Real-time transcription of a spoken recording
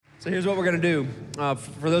So here's what we're going to do.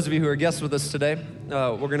 For those of you who are guests with us today,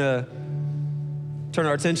 we're going to turn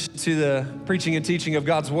our attention to the preaching and teaching of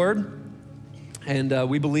God's Word. And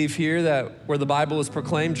we believe here that where the Bible is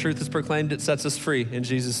proclaimed, truth is proclaimed, it sets us free in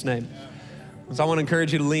Jesus' name. So I want to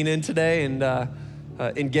encourage you to lean in today and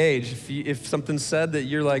engage. If something's said that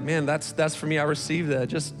you're like, man, that's for me, I received that,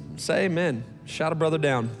 just say amen. Shout a brother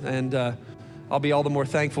down. And I'll be all the more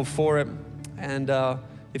thankful for it. And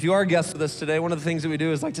if you are a guest with us today, one of the things that we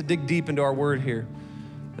do is like to dig deep into our word here.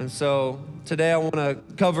 And so today I want to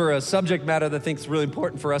cover a subject matter that I think is really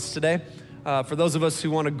important for us today. For those of us who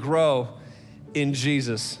want to grow in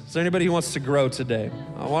Jesus. Is there anybody who wants to grow today?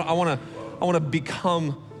 I want to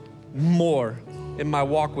become more in my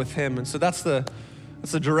walk with Him. And so that's the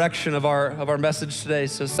direction of our message today.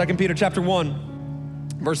 So 2 Peter chapter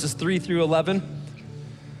 1, verses 3 through 11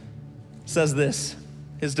 says this: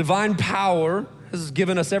 His divine power has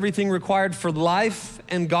given us everything required for life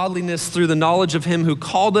and godliness through the knowledge of Him who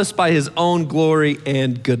called us by His own glory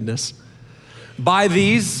and goodness. By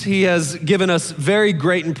these, He has given us very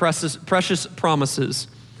great and precious promises,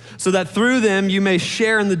 so that through them you may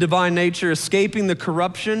share in the divine nature, escaping the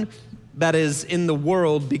corruption that is in the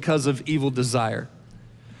world because of evil desire.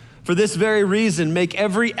 For this very reason, make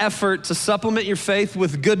every effort to supplement your faith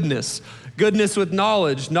with goodness, goodness with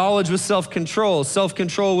knowledge, knowledge with self-control,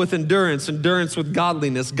 self-control with endurance, endurance with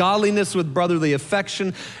godliness, godliness with brotherly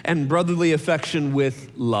affection, and brotherly affection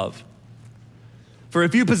with love. For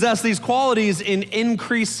if you possess these qualities in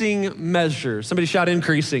increasing measure, somebody shout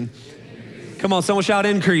increasing. Come on, someone shout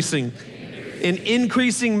increasing. In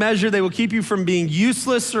increasing measure, they will keep you from being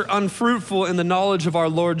useless or unfruitful in the knowledge of our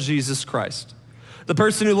Lord Jesus Christ. The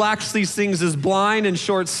person who lacks these things is blind and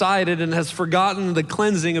short-sighted and has forgotten the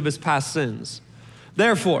cleansing of his past sins.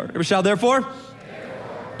 Therefore, everybody shout therefore.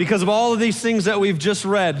 Because of all of these things that we've just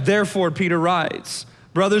read, therefore, Peter writes,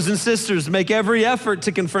 brothers and sisters, make every effort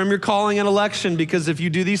to confirm your calling and election, because if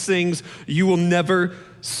you do these things, you will never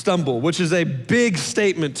stumble, which is a big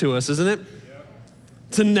statement to us, isn't it? Yep.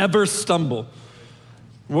 To never stumble.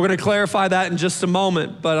 We're going to clarify that in just a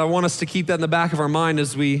moment, but I want us to keep that in the back of our mind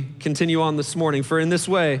as we continue on this morning. For in this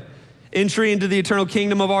way, entry into the eternal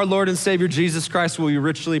kingdom of our Lord and Savior Jesus Christ will be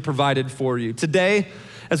richly provided for you. Today,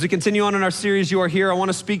 as we continue on in our series, You Are Here, I want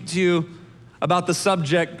to speak to you about the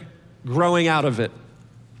subject, growing out of it.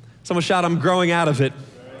 Someone shout, I'm growing out of it.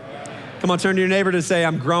 Come on, turn to your neighbor to say,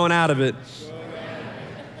 I'm growing out of it.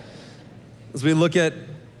 As we look at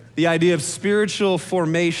the idea of spiritual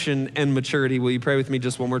formation and maturity, will you pray with me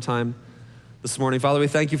just one more time this morning? Father, we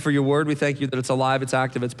thank You for Your word. We thank You that it's alive, it's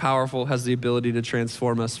active, it's powerful, has the ability to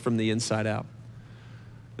transform us from the inside out.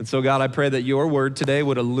 And so God, I pray that Your word today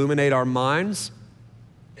would illuminate our minds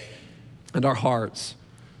and our hearts.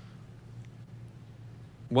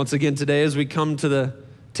 Once again today, as we come to the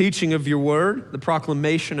teaching of Your word, the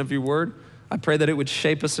proclamation of Your word, I pray that it would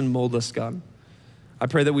shape us and mold us, God. I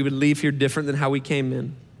pray that we would leave here different than how we came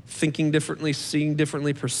in, thinking differently, seeing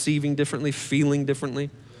differently, perceiving differently, feeling differently.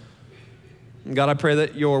 And God, I pray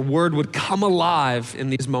that Your word would come alive in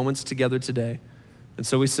these moments together today. And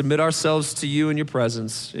so we submit ourselves to You in Your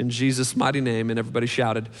presence, in Jesus' mighty name, and everybody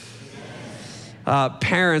shouted.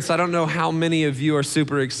 Parents, I don't know how many of you are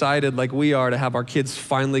super excited like we are to have our kids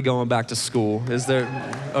finally going back to school. Is there,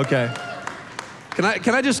 okay. Can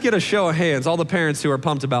I just get a show of hands, all the parents who are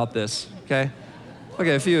pumped about this, okay?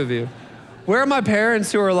 Okay, a few of you. Where are my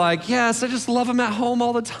parents who are like, yes, I just love them at home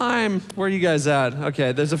all the time? Where are you guys at?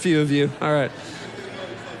 Okay, there's a few of you, all right.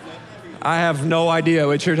 I have no idea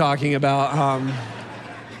what you're talking about.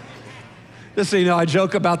 Just so you know, I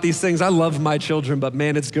joke about these things. I love my children, but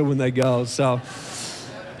man, it's good when they go. So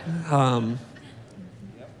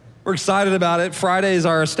we're excited about it. Friday is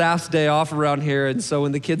our staff's day off around here. And so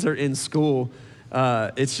when the kids are in school,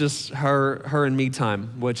 it's just her and me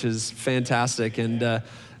time, which is fantastic. And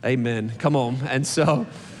amen. Come on. And so,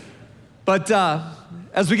 but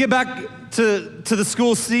as we get back to the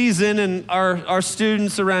school season and our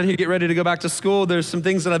students around here get ready to go back to school, there's some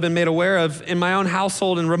things that I've been made aware of in my own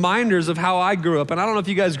household and reminders of how I grew up. And I don't know if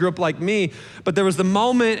you guys grew up like me, but there was the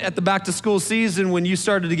moment at the back to school season when you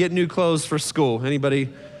started to get new clothes for school. Anybody,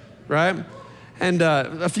 right? And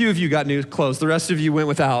a few of you got new clothes. The rest of you went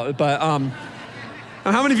without. But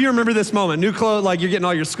how many of you remember this moment? New clothes, like you're getting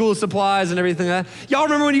all your school supplies and everything like that. Y'all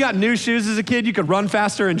remember when you got new shoes as a kid? You could run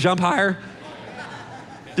faster and jump higher.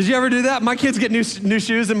 Did you ever do that? My kids get new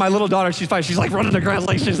shoes, and my little daughter, she's like running across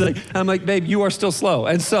like she's like, I'm like, babe, you are still slow.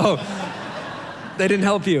 And so they didn't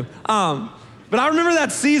help you. But I remember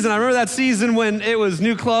that season. I remember that season when it was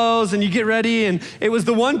new clothes and you get ready, and it was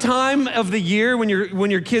the one time of the year when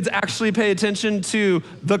your kids actually pay attention to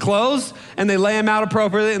the clothes and they lay them out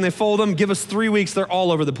appropriately and they fold them. Give us 3 weeks, they're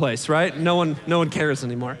all over the place, right? No one cares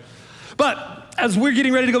anymore. But as we're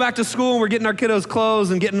getting ready to go back to school and we're getting our kiddos clothes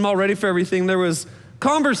and getting them all ready for everything, there was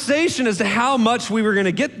conversation as to how much we were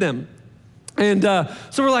gonna get them. And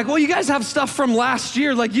so we're like, well, you guys have stuff from last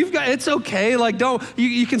year. Like, it's okay. Like,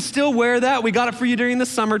 you can still wear that. We got it for you during the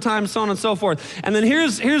summertime, so on and so forth. And then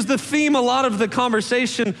here's the theme. A lot of the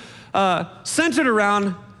conversation centered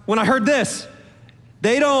around when I heard this: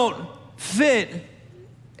 they don't fit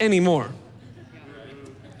anymore.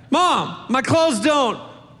 Mom, my clothes don't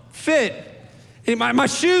fit. My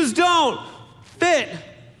shoes don't fit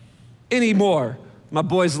anymore. My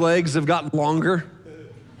boy's legs have gotten longer.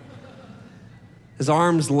 His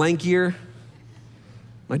arm's lankier.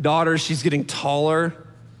 My daughter, she's getting taller.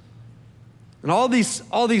 And all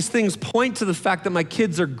these things point to the fact that my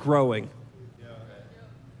kids are growing.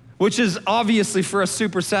 Which is obviously for us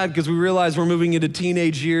super sad because we realize we're moving into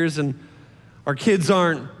teenage years and our kids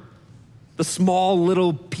aren't the small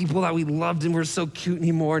little people that we loved and were so cute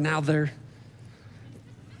anymore. Now they're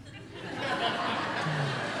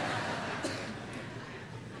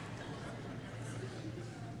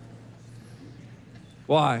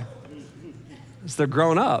Why? Because they're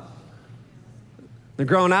growing up. They're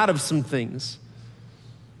growing out of some things.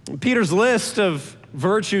 And Peter's list of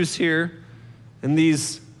virtues here and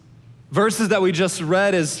these verses that we just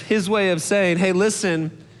read is his way of saying, hey,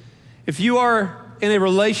 listen, if you are in a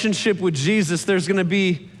relationship with Jesus, there's gonna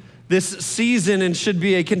be this season and should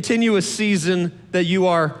be a continuous season that you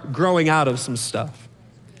are growing out of some stuff.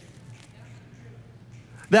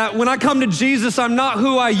 That when I come to Jesus, I'm not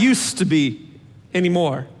who I used to be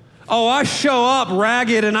anymore. Oh, I show up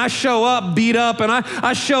ragged and I show up beat up and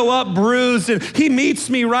I show up bruised and he meets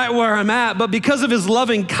me right where I'm at. But because of his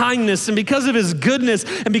loving kindness and because of his goodness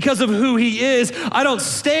and because of who he is, I don't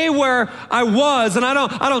stay where I was and I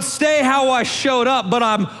don't stay how I showed up, but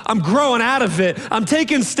I'm growing out of it. I'm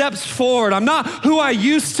taking steps forward. I'm not who I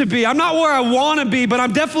used to be. I'm not where I want to be, but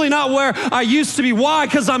I'm definitely not where I used to be. Why?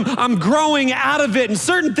 Because I'm growing out of it, and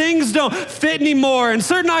certain things don't fit anymore and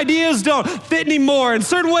certain ideas don't fit anymore and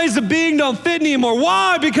certain ways of being don't fit anymore.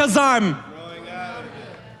 Why? Because I'm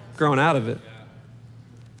growing out of it.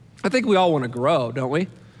 I think we all want to grow, don't we?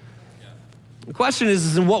 The question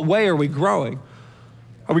is in what way are we growing?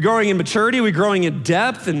 Are we growing in maturity? Are we growing in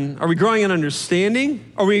depth? And are we growing in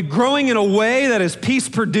understanding? Are we growing in a way that is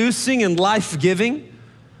peace-producing and life-giving?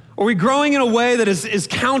 Are we growing in a way that is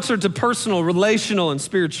counter to personal, relational, and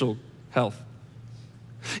spiritual health?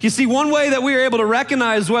 You see, one way that we are able to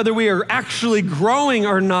recognize whether we are actually growing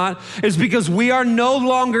or not is because we are no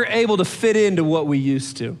longer able to fit into what we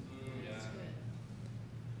used to.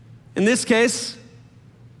 In this case,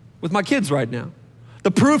 with my kids right now,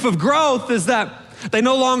 the proof of growth is that they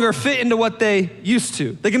no longer fit into what they used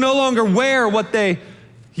to. They can no longer wear what they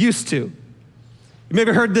used to. You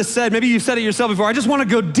maybe heard this said, maybe you've said it yourself before, I just want to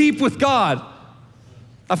go deep with God.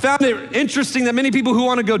 I found it interesting that many people who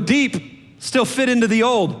want to go deep still fit into the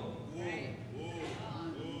old.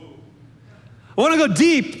 I want to go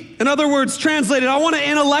deep. In other words, translated, I want to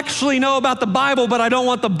intellectually know about the Bible, but I don't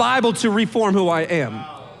want the Bible to reform who I am.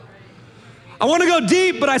 I want to go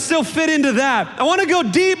deep, but I still fit into that. I want to go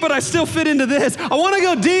deep, but I still fit into this. I want to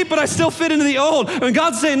go deep, but I still fit into the old. And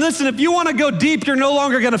God's saying, listen, if you want to go deep, you're no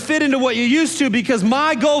longer going to fit into what you used to, because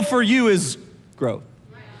my goal for you is growth.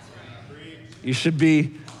 You should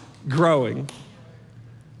be growing.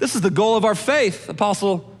 This is the goal of our faith.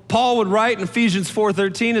 Apostle Paul would write in Ephesians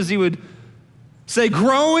 4:13 as he would say,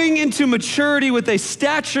 growing into maturity with a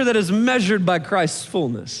stature that is measured by Christ's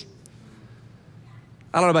fullness.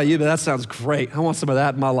 I don't know about you, but that sounds great. I want some of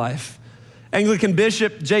that in my life. Anglican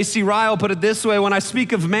Bishop J.C. Ryle put it this way: when I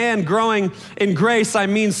speak of man growing in grace, I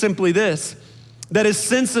mean simply this, that his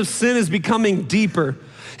sense of sin is becoming deeper,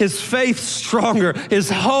 his faith stronger, his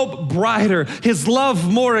hope brighter, his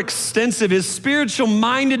love more extensive, his spiritual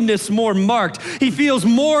mindedness more marked. He feels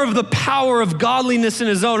more of the power of godliness in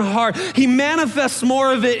his own heart. He manifests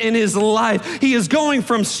more of it in his life. He is going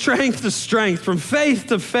from strength to strength, from faith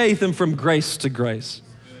to faith, and from grace to grace.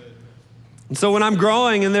 And so when I'm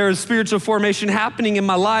growing and there is spiritual formation happening in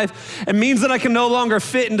my life, it means that I can no longer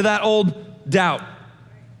fit into that old doubt.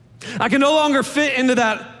 I can no longer fit into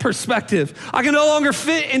that perspective. I can no longer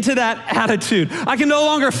fit into that attitude. I can no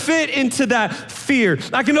longer fit into that fear.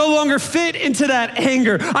 I can no longer fit into that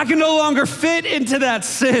anger. I can no longer fit into that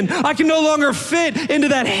sin. I can no longer fit into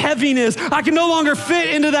that heaviness. I can no longer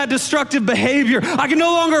fit into that destructive behavior. I can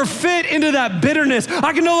no longer fit into that bitterness.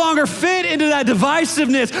 I can no longer fit into that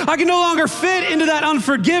divisiveness. I can no longer fit into that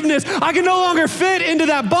unforgiveness. I can no longer fit into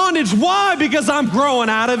that bondage. Why? Because I'm growing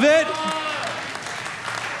out of it.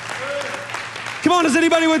 Come on, is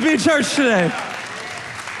anybody with me in church today?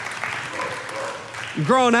 I'm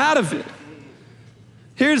growing out of it.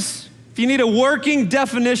 If you need a working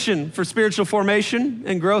definition for spiritual formation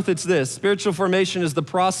and growth, it's this. Spiritual formation is the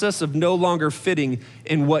process of no longer fitting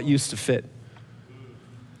in what used to fit.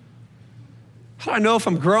 How do I know if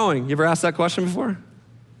I'm growing? You ever asked that question before?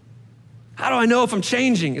 How do I know if I'm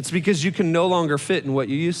changing? It's because you can no longer fit in what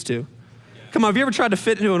you used to. Come on, have you ever tried to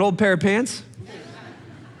fit into an old pair of pants?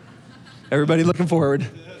 Everybody looking forward. You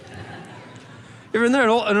ever in there,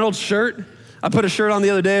 an old shirt? I put a shirt on the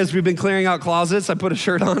other day as we've been clearing out closets. I put a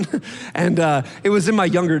shirt on, and it was in my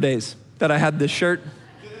younger days that I had this shirt.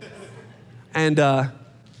 And I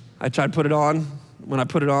tried to put it on. When I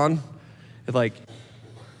put it on, I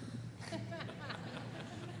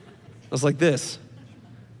was like this.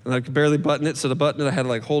 And I could barely button it, so the button, I had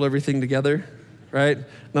to hold everything together, right? And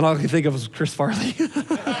then all I could think of was Chris Farley.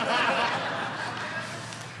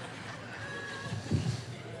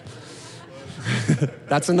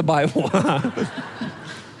 That's in the Bible.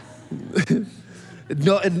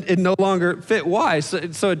 It no longer fit. Why?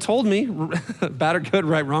 So it told me, bad or good,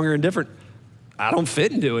 right, wrong, or indifferent, I don't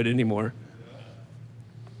fit into it anymore.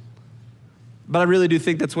 But I really do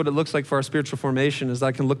think that's what it looks like for our spiritual formation, is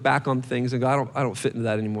I can look back on things and go, I don't fit into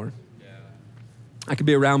that anymore. Yeah. I could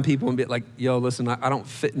be around people and be like, yo, listen, I don't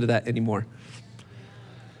fit into that anymore.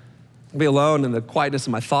 Be alone in the quietness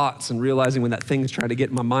of my thoughts and realizing when that thing is trying to get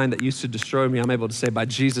in my mind that used to destroy me, I'm able to say, by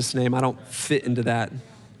Jesus' name, I don't fit into that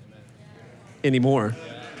anymore.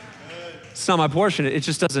 It's not my portion. It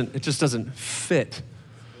just doesn't fit.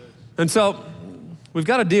 And so we've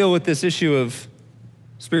got to deal with this issue of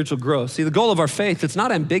spiritual growth. See, the goal of our faith, it's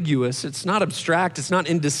not ambiguous, it's not abstract, it's not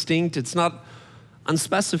indistinct, it's not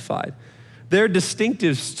unspecified. They're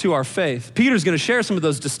distinctives to our faith. Peter's gonna share some of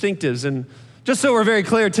those distinctives, and just so we're very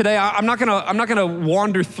clear today, I'm not gonna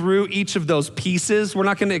wander through each of those pieces. We're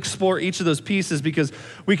not gonna explore each of those pieces because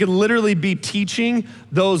we could literally be teaching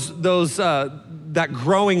that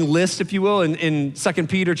growing list, if you will, in 2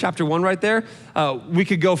 Peter chapter 1 right there. We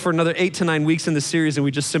could go for another 8 to 9 weeks in this series, and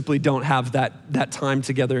we just simply don't have that time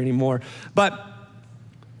together anymore. But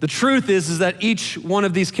the truth is that each one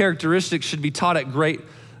of these characteristics should be taught at great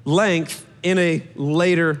length in a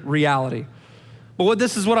later reality. But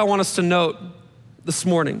this is what I want us to note this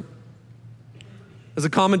morning. As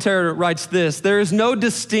a commentator writes this, there is no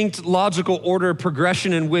distinct logical order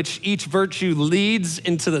progression in which each virtue leads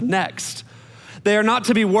into the next. They are not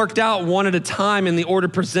to be worked out one at a time in the order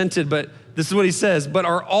presented, but this is what he says, but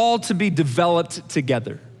are all to be developed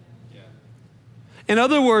together. Yeah. In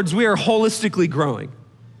other words, we are holistically growing.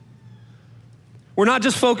 We're not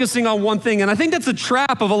just focusing on one thing, and I think that's a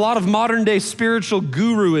trap of a lot of modern day spiritual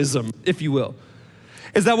guruism, if you will.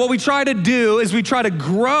 Is that what we try to do is we try to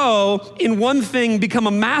grow in one thing, become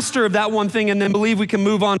a master of that one thing, and then believe we can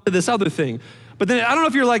move on to this other thing. But then I don't know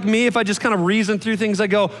if you're like me, if I just kind of reason through things, I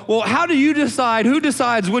go, well, how do you decide, who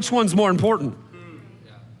decides which one's more important?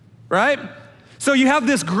 Yeah. Right? So you have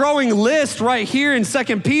this growing list right here in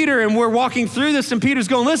 2 Peter, and we're walking through this, and Peter's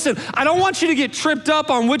going, listen, I don't want you to get tripped up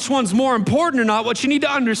on which one's more important or not. What you need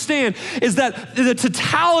to understand is that the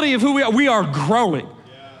totality of who we are growing.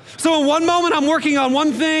 So in one moment, I'm working on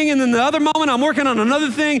one thing, and then the other moment, I'm working on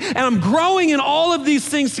another thing, and I'm growing in all of these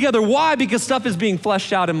things together. Why? Because stuff is being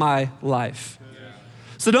fleshed out in my life. Yeah.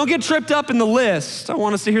 So don't get tripped up in the list. I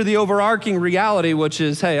want us to hear the overarching reality, which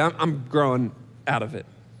is, hey, I'm growing out of it.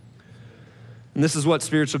 And this is what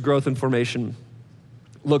spiritual growth and formation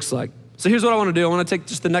looks like. So here's what I want to do. I want to take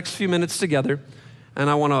just the next few minutes together,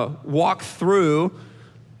 and I want to walk through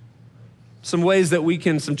some ways that we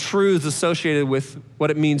can, some truths associated with what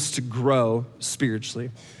it means to grow spiritually.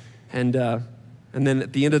 And then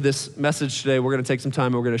at the end of this message today, we're gonna take some time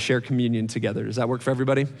and we're gonna share communion together. Does that work for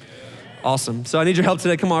everybody? Yeah. Awesome. So I need your help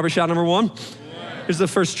today. Come on, every shout number one. Yeah. Here's the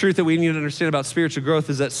first truth that we need to understand about spiritual growth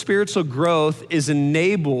is that spiritual growth is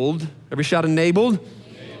enabled, every shout enabled.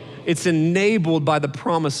 It's enabled by the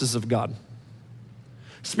promises of God.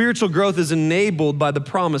 Spiritual growth is enabled by the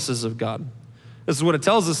promises of God. This is what it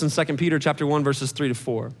tells us in 2 Peter chapter 1, verses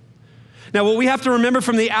 3-4. Now, what we have to remember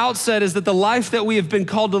from the outset is that the life that we have been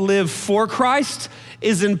called to live for Christ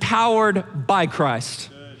is empowered by Christ.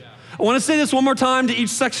 I want to say this one more time to each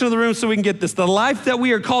section of the room so we can get this. The life that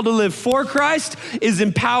we are called to live for Christ is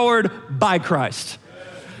empowered by Christ.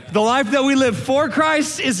 The life that we live for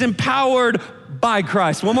Christ is empowered by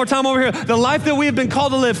Christ. One more time over here. The life that we have been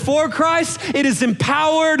called to live for Christ, it is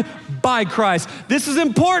empowered by Christ. This is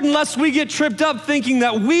important lest we get tripped up thinking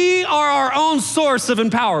that we are our own source of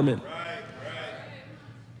empowerment.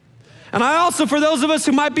 And I also, for those of us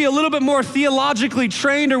who might be a little bit more theologically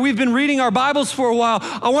trained or we've been reading our Bibles for a while,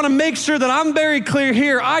 I want to make sure that I'm very clear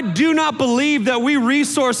here. I do not believe that we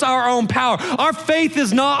resource our own power. Our faith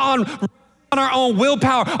is not on our own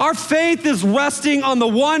willpower. Our faith is resting on the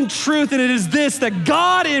one truth, and it is this, that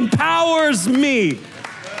God empowers me.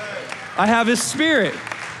 I have His Spirit.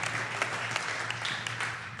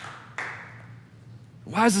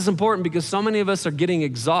 Why is this important? Because so many of us are getting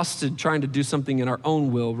exhausted trying to do something in our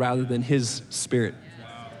own will rather than His Spirit.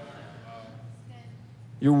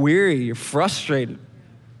 You're weary, you're frustrated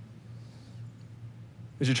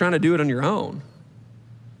because you're trying to do it on your own.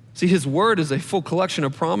 See, His Word is a full collection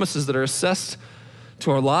of promises that are assessed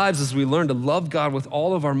to our lives as we learn to love God with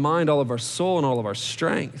all of our mind, all of our soul, and all of our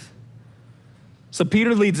strength. So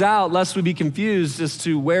Peter leads out, lest we be confused as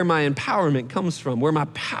to where my empowerment comes from, where my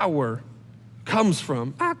power comes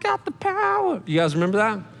from. I got the power. You guys remember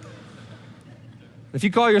that? If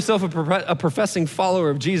you call yourself a professing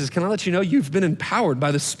follower of Jesus, can I let you know you've been empowered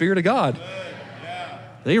by the Spirit of God? Yeah.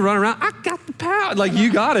 Then you run around, I got the power. Like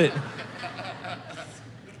you got it.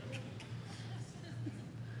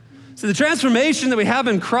 So the transformation that we have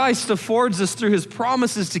in Christ affords us through His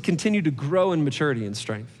promises to continue to grow in maturity and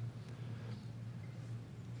strength.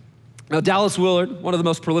 Now, Dallas Willard, one of the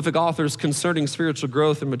most prolific authors concerning spiritual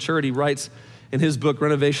growth and maturity, writes in his book,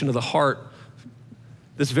 Renovation of the Heart,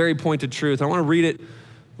 this very pointed truth. I want to read it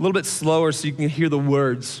a little bit slower so you can hear the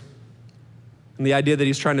words and the idea that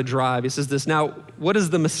he's trying to drive. He says this, now, what is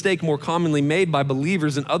the mistake more commonly made by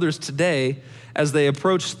believers and others today as they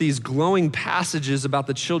approach these glowing passages about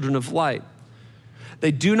the children of light?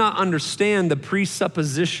 They do not understand the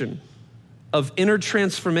presupposition of inner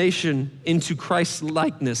transformation into Christ's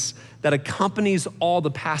likeness that accompanies all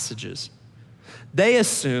the passages. They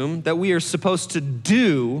assume that we are supposed to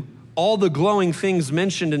do all the glowing things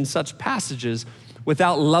mentioned in such passages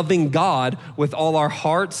without loving God with all our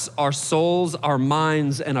hearts, our souls, our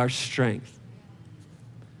minds, and our strength.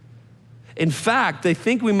 In fact, they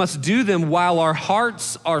think we must do them while our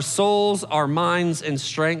hearts, our souls, our minds, and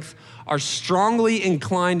strength are strongly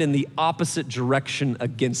inclined in the opposite direction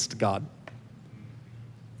against God.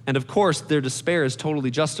 And of course, their despair is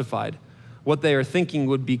totally justified. What they are thinking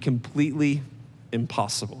would be completely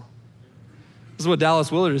impossible. This is what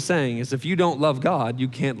Dallas Willard is saying, is if you don't love God, you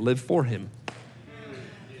can't live for Him.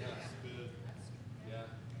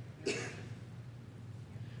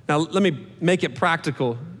 Now, let me make it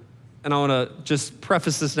practical, and I want to just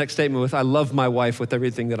preface this next statement with, I love my wife with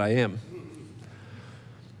everything that I am.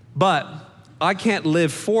 But I can't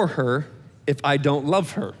live for her if I don't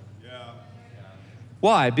love her.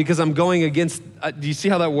 Why? Because I'm going against, do you see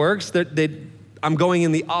how that works? I'm going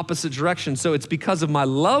in the opposite direction. So it's because of my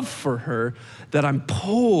love for her that I'm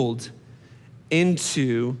pulled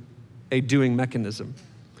into a doing mechanism.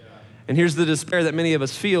 Yeah. And here's the despair that many of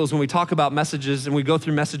us feels when we talk about messages and we go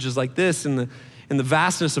through messages like this in the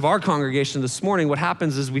vastness of our congregation this morning. What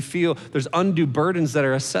happens is we feel there's undue burdens that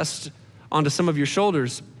are assessed onto some of your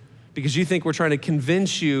shoulders because you think we're trying to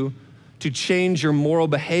convince you to change your moral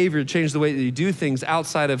behavior, change the way that you do things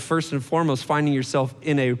outside of first and foremost finding yourself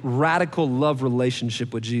in a radical love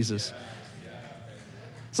relationship with Jesus.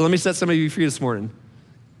 So let me set some of you free this morning.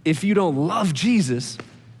 If you don't love Jesus,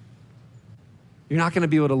 you're not gonna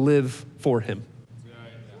be able to live for Him.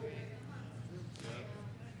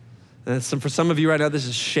 And for some of you right now, this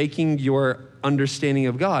is shaking your understanding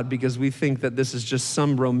of God because we think that this is just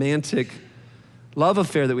some romantic love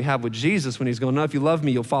affair that we have with Jesus when He's going, no, if you love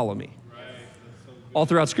me, you'll follow me. All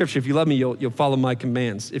throughout Scripture, if you love me, you'll follow my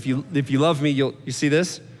commands. If you love me, you see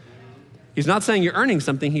this? He's not saying you're earning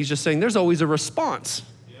something. He's just saying there's always a response.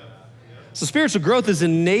 So spiritual growth is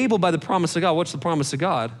enabled by the promise of God. What's the promise of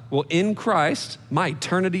God? Well, in Christ, my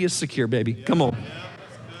eternity is secure, baby. Come on.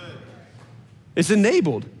 It's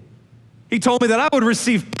enabled. He told me that I would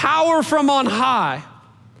receive power from on high.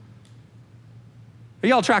 Are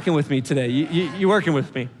y'all tracking with me today? You working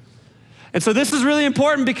with me? And so this is really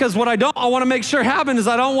important because what I want to make sure happen is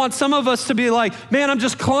I don't want some of us to be like, man, I'm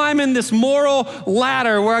just climbing this moral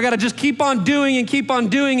ladder where I got to just keep on doing and keep on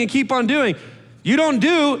doing and keep on doing. You don't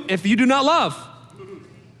do if you do not love.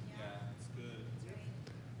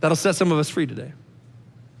 That'll set some of us free today.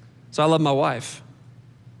 So I love my wife.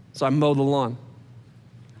 So I mowed the lawn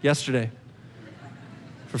yesterday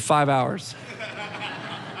for 5 hours.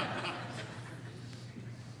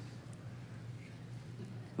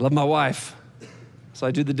 Love my wife, so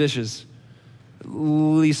I do the dishes at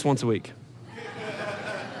least once a week.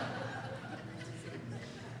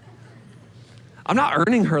 I'm not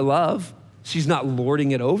earning her love. She's not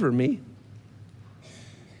lording it over me.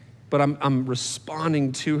 But I'm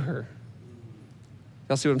responding to her.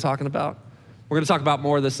 Y'all see what I'm talking about? We're going to talk about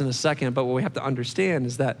more of this in a second, but what we have to understand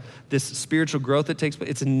is that this spiritual growth that takes place,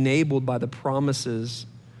 it's enabled by the promises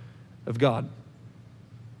of God.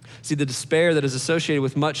 See, the despair that is associated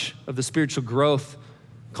with much of the spiritual growth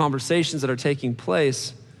conversations that are taking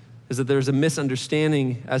place is that there's a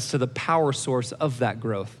misunderstanding as to the power source of that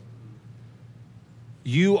growth.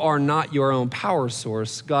 You are not your own power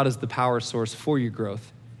source. God is the power source for your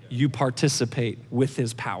growth. You participate with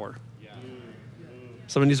his power.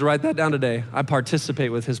 Someone needs to write that down today. I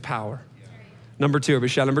participate with his power. Number two, everybody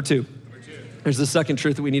shout number two. There's the second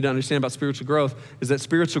truth that we need to understand about spiritual growth is that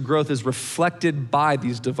spiritual growth is reflected by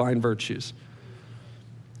these divine virtues.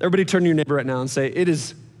 Everybody turn to your neighbor right now and say, it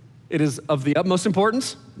is of the utmost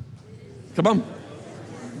importance, come on,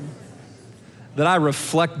 that I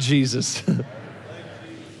reflect Jesus.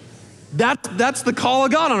 That's the call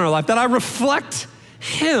of God on our life, that I reflect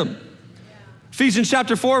him. Ephesians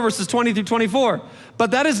chapter 4, verses 20 through 24.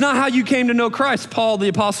 But that is not how you came to know Christ, Paul the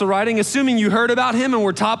apostle writing, assuming you heard about him and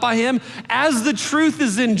were taught by him, as the truth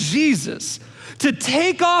is in Jesus, to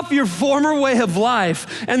take off your former way of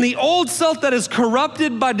life and the old self that is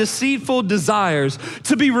corrupted by deceitful desires,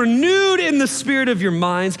 to be renewed in the spirit of your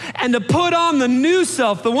minds, and to put on the new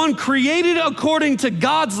self, the one created according to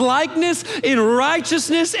God's likeness in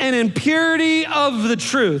righteousness and in purity of the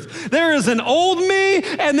truth. There is an old me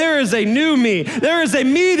and there is a new me. There is a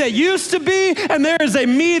me that used to be and there is a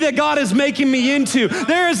me that God is making me into.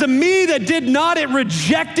 There is a me that did not, it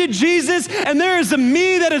rejected Jesus, and there is a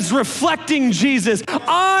me that is reflecting Jesus.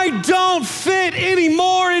 I don't fit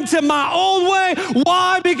anymore into my old way.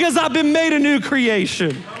 Why? Because I've been made a new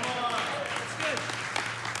creation.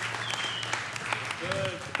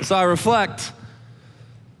 So I reflect.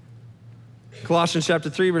 Colossians chapter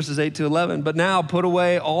 3, verses 8 to 11. But now put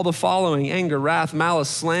away all the following: anger, wrath, malice,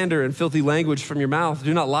 slander, and filthy language from your mouth.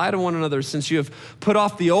 Do not lie to one another, since you have put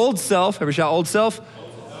off the old self. Everybody shout old self.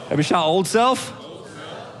 Everybody shout old self.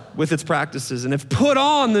 With its practices, and have put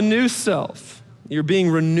on the new self. You're being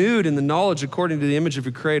renewed in the knowledge according to the image of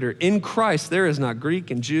your Creator. In Christ, there is not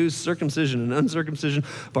Greek and Jew, circumcision and uncircumcision,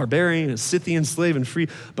 barbarian and Scythian, slave and free,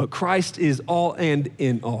 but Christ is all and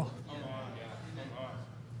in all.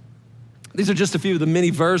 These are just a few of the many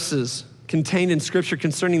verses contained in Scripture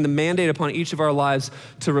concerning the mandate upon each of our lives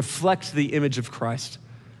to reflect the image of Christ.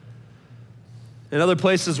 In other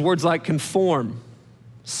places, words like conform,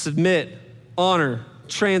 submit, honor,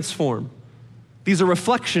 transform. These are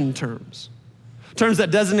reflection terms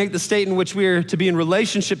that designate the state in which we are to be in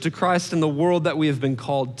relationship to Christ and the world that we have been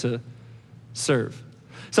called to serve.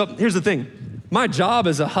 So here's the thing. My job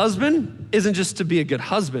as a husband isn't just to be a good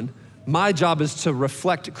husband. My job is to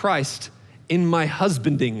reflect Christ in my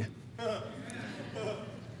husbanding.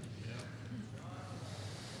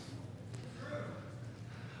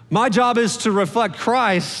 My job is to reflect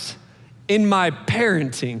Christ in my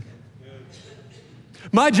parenting.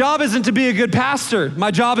 My job isn't to be a good pastor.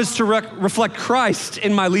 My job is to reflect Christ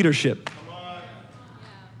in my leadership.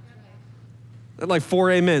 Like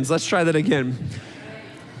 4 amens. Let's try that again.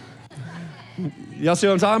 Y'all see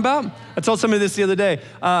what I'm talking about? I told somebody this the other day.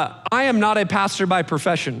 I am not a pastor by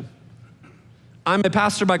profession. I'm a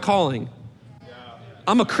pastor by calling.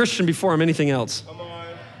 I'm a Christian before I'm anything else.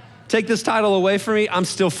 Take this title away from me, I'm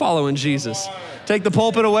still following Jesus. Take the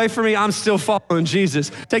pulpit away from me, I'm still following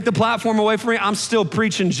Jesus. Take the platform away from me, I'm still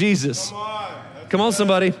preaching Jesus. Come on,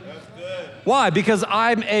 somebody. Why? Because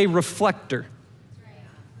I'm a reflector.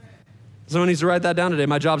 Someone needs to write that down today.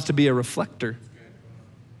 My job is to be a reflector.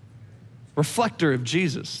 Reflector of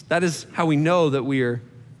Jesus. That is how we know that we are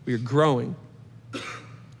growing.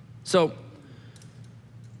 So,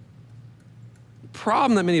 the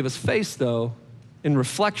problem that many of us face, though, in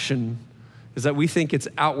reflection is that we think it's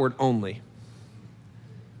outward only.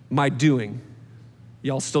 My doing.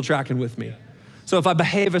 Y'all still tracking with me? So if I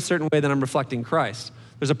behave a certain way, then I'm reflecting Christ.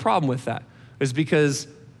 There's a problem with that. It's because,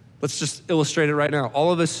 let's just illustrate it right now.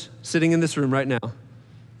 All of us sitting in this room right now,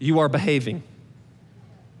 you are behaving.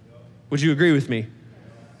 Would you agree with me?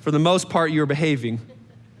 For the most part, you're behaving.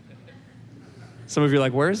 Some of you are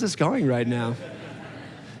like, where is this going right now?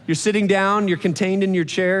 You're sitting down, you're contained in your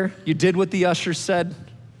chair, you did what the usher said.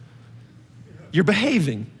 You're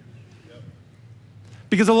behaving.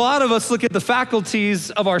 Because a lot of us look at the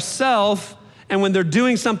faculties of ourself And when they're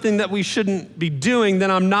doing something that we shouldn't be doing, then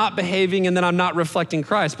I'm not behaving and then I'm not reflecting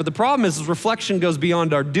Christ. But the problem is reflection goes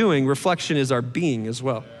beyond our doing. Reflection is our being as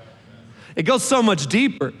well. It goes so much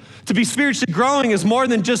deeper. To be spiritually growing is more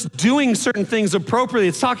than just doing certain things appropriately.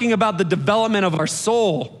 It's talking about the development of our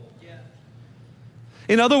soul.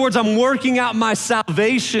 In other words, I'm working out my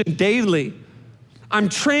salvation daily. I'm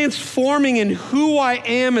transforming in who I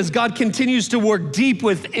am as God continues to work deep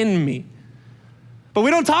within me. But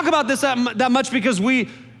we don't talk about this that much because we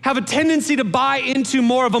have a tendency to buy into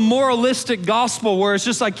more of a moralistic gospel where it's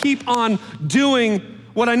just like keep on doing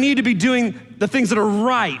what I need to be doing, the things that are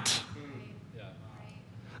right.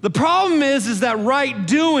 The problem is that right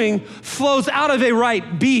doing flows out of a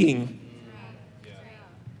right being.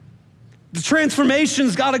 The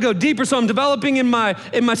transformation's got to go deeper, so I'm developing in my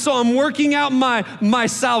soul. I'm working out my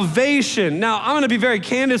salvation. Now, I'm going to be very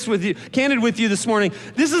candid with you this morning.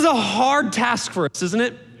 This is a hard task for us, isn't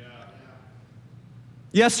it? Yeah.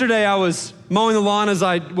 Yesterday, I was mowing the lawn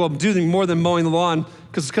doing more than mowing the lawn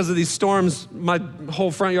because of these storms. My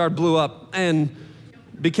whole front yard blew up and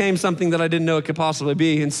became something that I didn't know it could possibly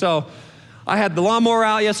be. And so I had the lawnmower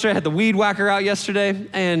out yesterday, I had the weed whacker out yesterday,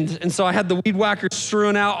 and so I had the weed whacker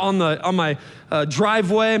strewn out on my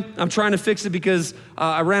driveway. I'm trying to fix it because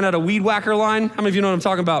I ran out of weed whacker line. How many of you know what I'm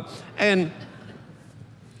talking about? And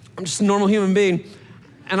I'm just a normal human being.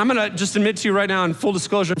 And I'm gonna just admit to you right now in full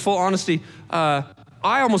disclosure, in full honesty, I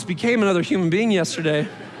almost became another human being yesterday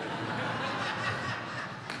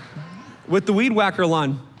with the weed whacker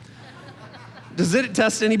line. Does it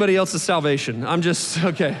test anybody else's salvation?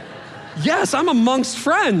 Okay. Yes, I'm amongst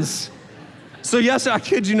friends. So yes, I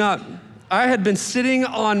kid you not, I had been sitting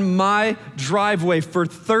on my driveway for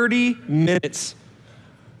 30 minutes,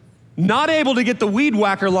 not able to get the weed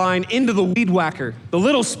whacker line into the weed whacker. The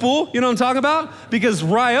little spool, you know what I'm talking about? Because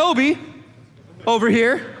Ryobi over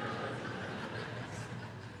here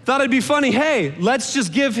thought it'd be funny, hey, let's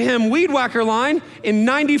just give him weed whacker line in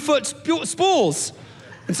 90-foot spools.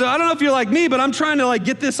 And so I don't know if you're like me, but I'm trying to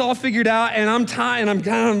get this all figured out, and I'm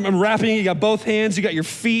wrapping it. You got both hands, you got your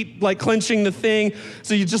feet clenching the thing,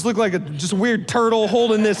 so you just look like a weird turtle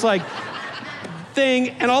holding this thing,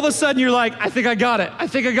 and all of a sudden you're like, I think I got it,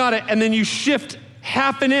 and then you shift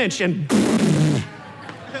half an inch and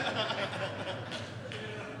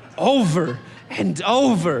over and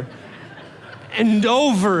over and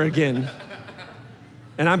over again.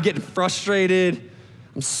 And I'm getting frustrated.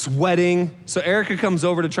 I'm sweating. So Erica comes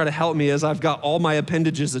over to try to help me as I've got all my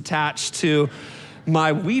appendages attached to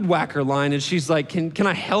my weed whacker line. And she's like, can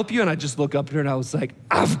I help you? And I just look up at her and I was like,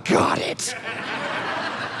 I've got it.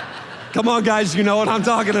 Come on, guys, you know what I'm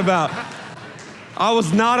talking about. I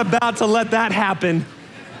was not about to let that happen.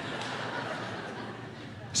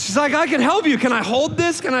 She's like, I can help you. Can I hold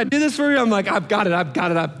this? Can I do this for you? I'm like, I've got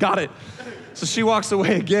it. So she walks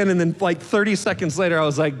away again. And then 30 seconds later, I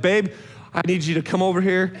was like, babe, I need you to come over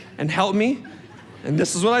here and help me. And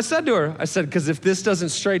this is what I said to her. I said, because if this doesn't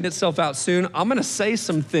straighten itself out soon, I'm gonna say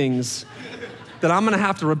some things that I'm gonna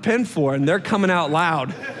have to repent for, and they're coming out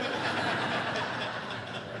loud.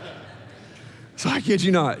 So I kid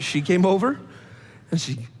you not, she came over,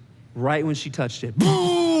 and right when she touched it,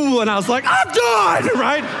 boo, and I was like, I'm done,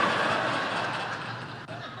 right?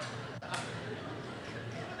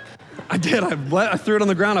 I did, I threw it on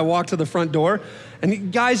the ground, I walked to the front door.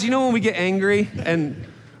 And guys, you know when we get angry and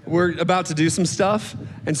we're about to do some stuff,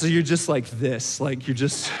 and so you're just like this, you're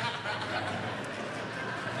just,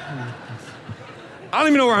 I don't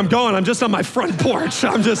even know where I'm going, I'm just on my front porch,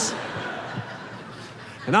 and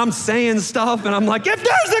I'm saying stuff, and I'm like, if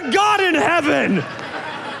there's a God in heaven.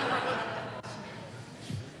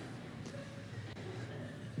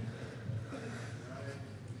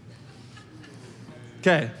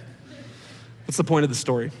 Okay, what's the point of the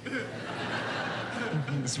story?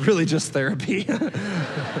 It's really just therapy. This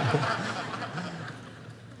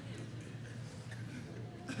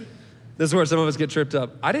is where some of us get tripped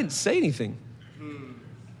up. I didn't say anything.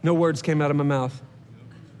 No words came out of my mouth.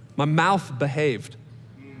 My mouth behaved,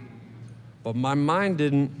 but my mind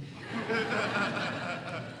didn't.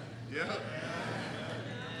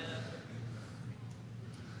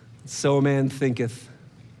 So a man thinketh.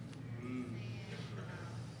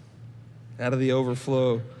 Out of the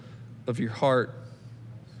overflow of your heart.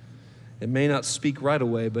 It may not speak right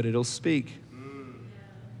away, but it'll speak.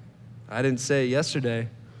 I didn't say it yesterday,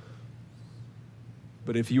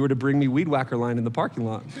 but if you were to bring me weed whacker line in the parking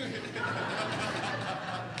lot,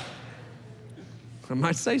 I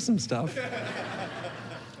might say some stuff.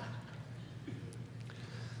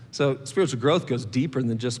 So spiritual growth goes deeper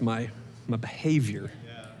than just my behavior.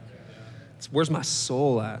 It's where's my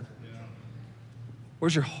soul at?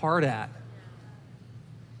 Where's your heart at?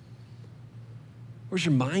 Where's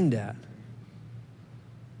your mind at?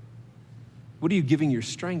 What are you giving your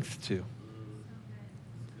strength to?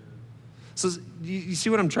 So you see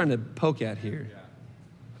what I'm trying to poke at here?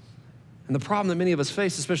 And the problem that many of us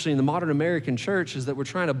face, especially in the modern American church, is that we're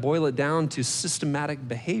trying to boil it down to systematic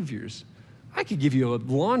behaviors. I could give you a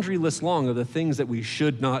laundry list long of the things that we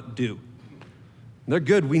should not do. They're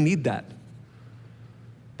good, we need that.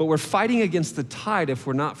 But we're fighting against the tide if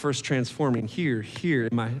we're not first transforming here.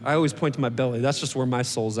 I always point to my belly. That's just where my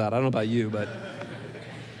soul's at. I don't know about you, but.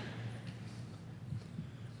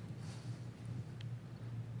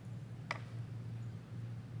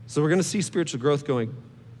 So we're going to see spiritual growth going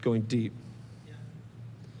deep.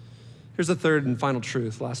 Here's the third and final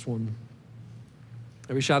truth, last one.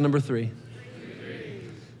 Every shot number 3.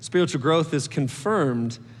 Spiritual growth is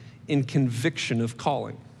confirmed in conviction of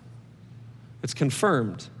calling. It's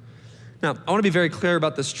confirmed. Now, I want to be very clear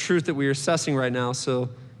about this truth that we are assessing right now, so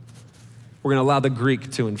we're going to allow the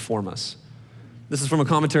Greek to inform us. This is from a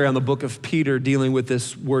commentary on the book of Peter dealing with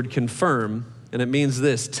this word confirm, and it means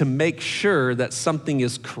this: to make sure that something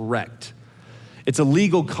is correct. It's a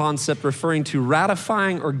legal concept referring to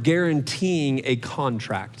ratifying or guaranteeing a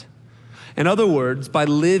contract. In other words, by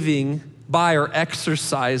living by or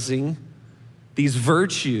exercising these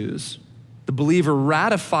virtues, the believer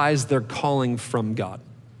ratifies their calling from God.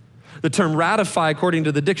 The term ratify, according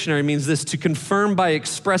to the dictionary, means this: to confirm by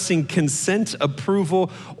expressing consent, approval,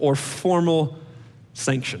 or formal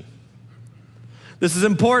sanction. This is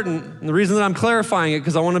important, and the reason that I'm clarifying it,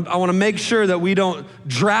 because I want to make sure that we don't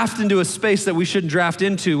draft into a space that we shouldn't draft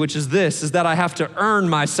into, which is this, is that I have to earn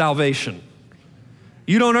my salvation.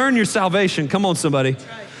 You don't earn your salvation. Come on, somebody.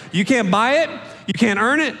 You can't buy it. You can't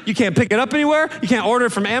earn it. You can't pick it up anywhere. You can't order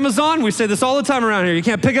it from Amazon. We say this all the time around here. You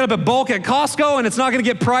can't pick it up at bulk at Costco, and it's not going to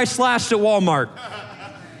get price slashed at Walmart.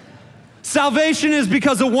 Salvation is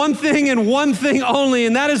because of one thing and one thing only,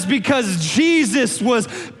 and that is because Jesus was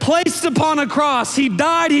placed upon a cross. He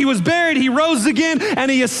died, he was buried, he rose again,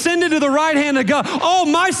 and he ascended to the right hand of God. Oh,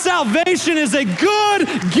 my salvation is a good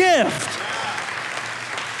gift.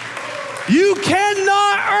 You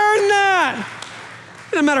cannot earn that.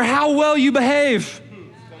 No matter how well you behave.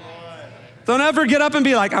 Don't ever get up and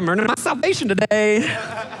be like, I'm earning my salvation today.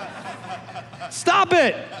 Stop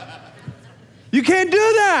it. You can't do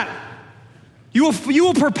that. You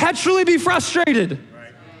will perpetually be frustrated.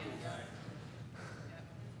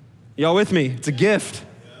 Y'all with me? It's a gift.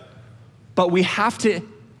 But we have to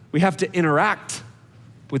interact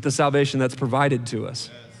with the salvation that's provided to us.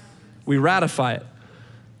 We ratify it.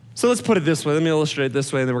 So let's put it this way. Let me illustrate it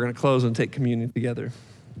this way, and then we're going to close and take communion together.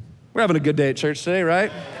 We're having a good day at church today,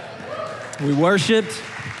 right? We worshiped.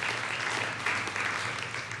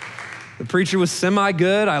 The preacher was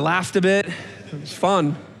semi-good. I laughed a bit. It was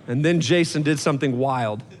fun. And then Jason did something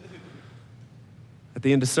wild. At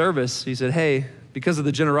the end of service, he said, hey, because of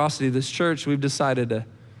the generosity of this church, we've decided to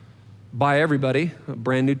buy everybody a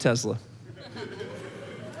brand new Tesla.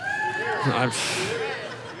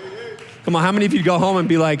 Come on, how many of you go home and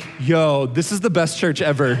be like, yo, this is the best church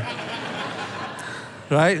ever?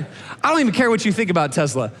 Right? I don't even care what you think about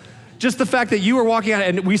Tesla. Just the fact that you were walking out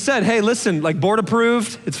and we said, hey, listen, like board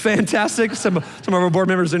approved, it's fantastic. Some of our board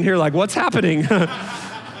members in here are like, what's happening?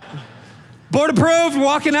 Board approved,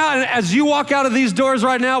 walking out, and as you walk out of these doors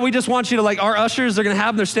right now, we just want you to, like, our ushers, they're gonna have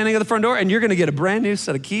them, they're standing at the front door, and you're gonna get a brand new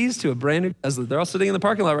set of keys to a brand new Tesla. They're all sitting in the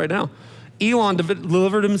parking lot right now. Elon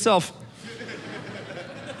delivered himself.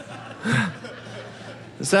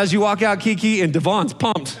 So as you walk out, Kiki, and Devon's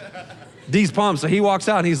pumped. D's pumped, so he walks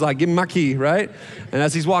out and he's like, give me my key, right? And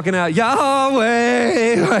as he's walking out,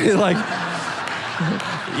 Yahweh, right? Like,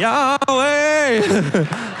 Yahweh.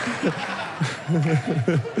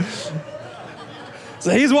 So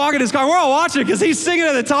he's walking his car. We're all watching because he's singing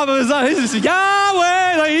at the top of his lungs. He's just,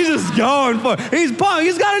 Yahweh. Like, he's just going for it. He's pumped.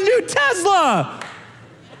 He's got a new Tesla.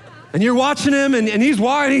 And you're watching him, and he's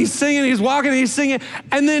walking, he's singing, he's walking, he's singing.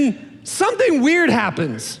 And then something weird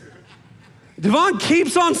happens. Devon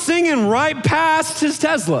keeps on singing right past his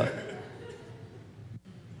Tesla.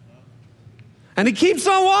 And he keeps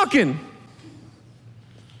on walking.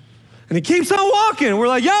 And he keeps on walking. We're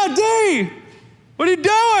like, yo, D, what are you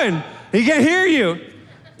doing? He can't hear you.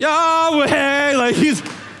 Yahweh, like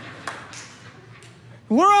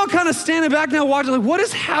we're all kind of standing back now watching, like, what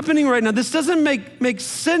is happening right now? This doesn't make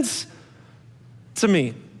sense to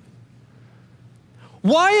me.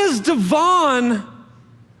 Why is Devon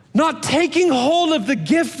not taking hold of the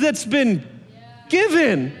gift that's been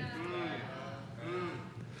given?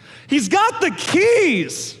 He's got the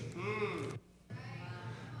keys.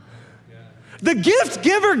 The gift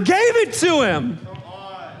giver gave it to him.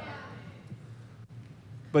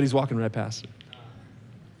 But he's walking right past it.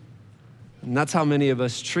 And that's how many of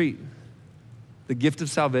us treat the gift of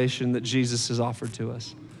salvation that Jesus has offered to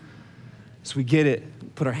us. So we get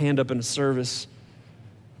it, put our hand up in a service.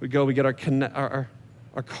 We go, we get our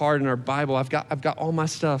card and our Bible. I've got all my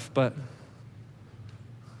stuff, but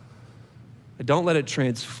I don't let it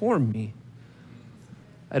transform me.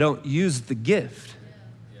 I don't use the gift.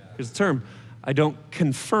 Here's the term. I don't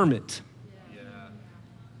confirm it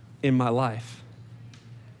in my life.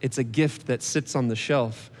 It's a gift that sits on the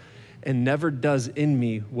shelf and never does in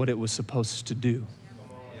me what it was supposed to do.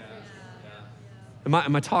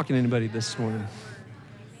 Am I talking to anybody this morning?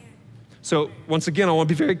 So once again, I want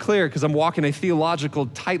to be very clear because I'm walking a theological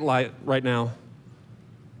tight light right now.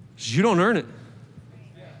 You don't earn it.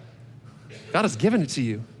 God has given it to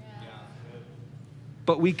you.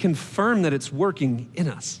 But we confirm that it's working in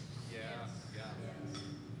us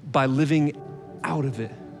by living out of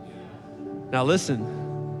it. Now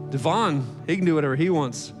listen, Devon, he can do whatever he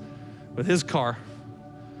wants with his car.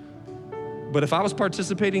 But if I was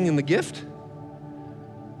participating in the gift,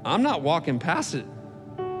 I'm not walking past it.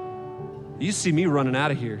 You see me running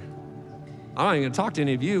out of here. I'm not even gonna talk to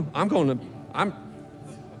any of you. I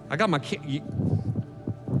got my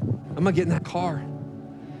I'm gonna get in that car.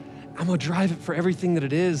 I'm gonna drive it for everything that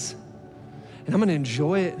it is. And I'm gonna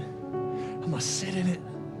enjoy it. I'm gonna sit in it.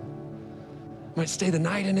 I might stay the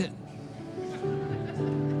night in it.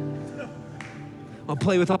 I'll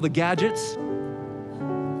play with all the gadgets.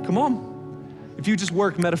 Come on. If you just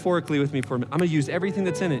work metaphorically with me for a minute, I'm gonna use everything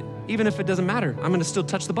that's in it. Even if it doesn't matter, I'm gonna still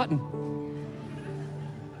touch the button.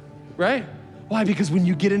 Right? Why? Because when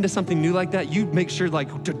you get into something new like that, you make sure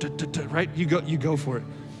right? You go for it.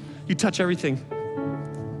 You touch everything.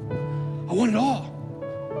 I want it all.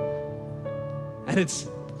 And as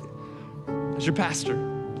your pastor,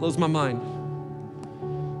 blows my mind.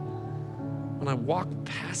 When I walk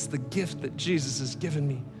past the gift that Jesus has given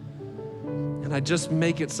me, and I just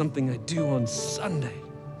make it something I do on Sunday.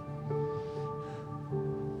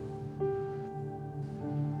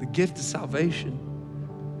 The gift of salvation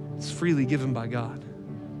is freely given by God,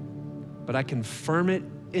 but I confirm it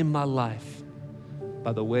in my life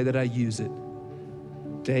by the way that I use it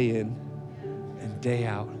day in and day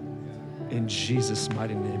out in Jesus'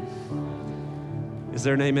 mighty name. Is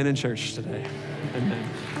there an amen in church today? Amen.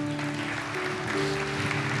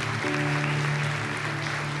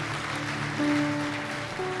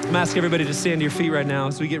 I'm asking everybody to stand to your feet right now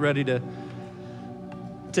as we get ready to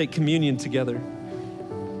take communion together.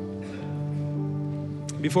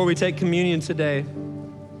 Before we take communion today,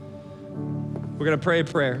 we're gonna pray a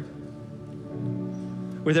prayer.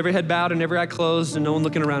 With every head bowed and every eye closed and no one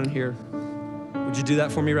looking around in here. Would you do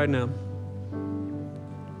that for me right now?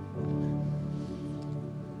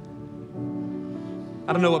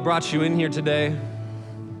 I don't know what brought you in here today,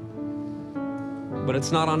 but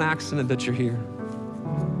it's not on accident that you're here.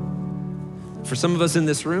 For some of us in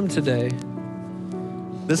this room today,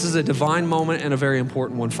 this is a divine moment and a very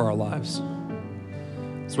important one for our lives.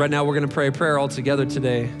 So right now we're gonna pray a prayer all together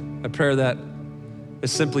today, a prayer that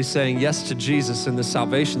is simply saying yes to Jesus and the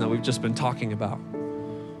salvation that we've just been talking about.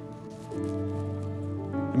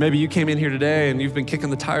 And maybe you came in here today and you've been kicking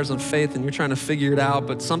the tires on faith and you're trying to figure it out,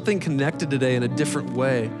 but something connected today in a different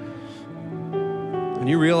way. And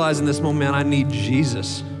you realize in this moment, man, I need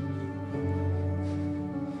Jesus.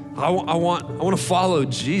 I want to follow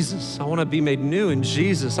Jesus. I want to be made new in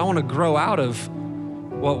Jesus. I want to grow out of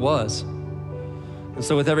what was. And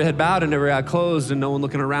so with every head bowed and every eye closed and no one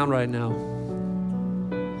looking around right now,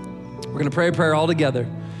 we're gonna pray a prayer all together.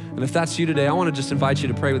 And if that's you today, I wanna just invite you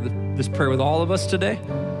to pray with this prayer with all of us today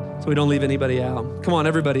so we don't leave anybody out. Come on,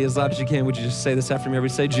 everybody, as loud as you can, would you just say this after me?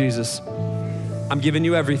 Everybody say, Jesus, I'm giving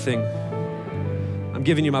you everything. I'm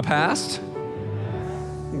giving you my past.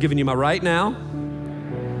 I'm giving you my right now.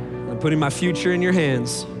 I'm putting my future in your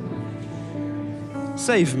hands.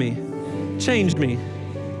 Save me, change me,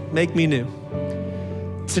 make me new.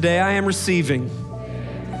 Today I am receiving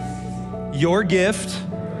your gift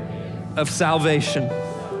of salvation,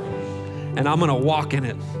 and I'm gonna walk in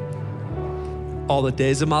it all the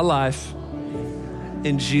days of my life.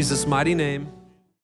 In Jesus' mighty name.